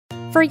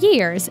For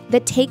years, the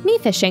Take Me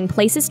Fishing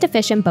Places to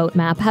Fish and Boat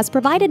Map has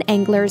provided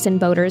anglers and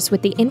boaters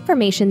with the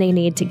information they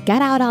need to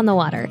get out on the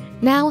water.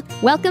 Now,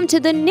 welcome to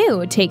the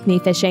new Take Me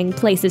Fishing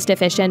Places to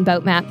Fish and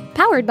Boat Map,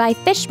 powered by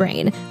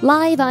FishBrain,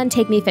 live on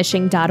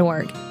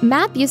takemefishing.org.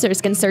 Map users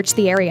can search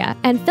the area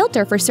and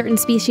filter for certain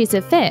species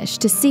of fish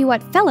to see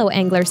what fellow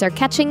anglers are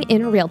catching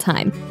in real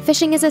time.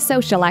 Fishing is a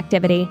social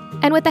activity,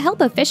 and with the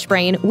help of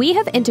FishBrain, we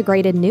have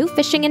integrated new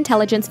fishing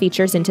intelligence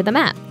features into the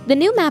map. The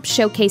new map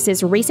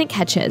showcases recent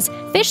catches,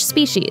 fish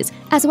species,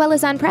 as well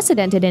as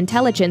unprecedented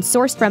intelligence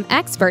sourced from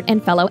expert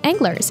and fellow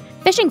anglers.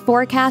 Fishing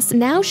forecasts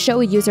now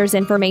show users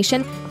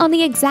information on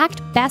the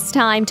exact best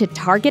time to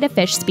target a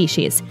fish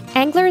species.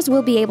 Anglers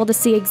will be able to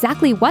see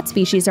exactly what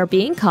species are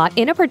being caught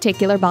in a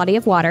particular body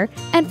of water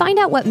and find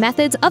out what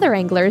methods other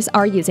anglers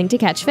are using to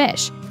catch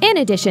fish, in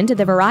addition to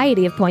the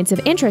variety of points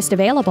of interest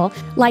available,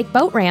 like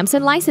boat ramps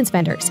and license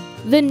vendors.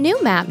 The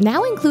new map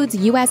now includes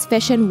U.S.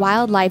 Fish and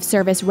Wildlife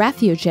Service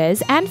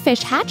refuges and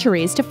fish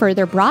hatcheries to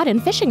further broaden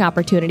fishing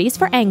opportunities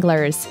for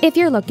anglers. If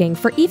you're looking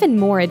for even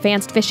more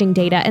advanced fishing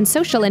data and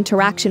social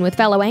interaction with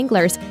fellow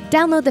anglers,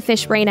 download the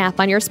FishBrain app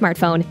on your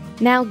smartphone.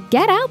 Now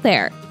get out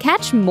there,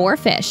 catch more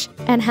fish,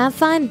 and have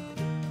fun!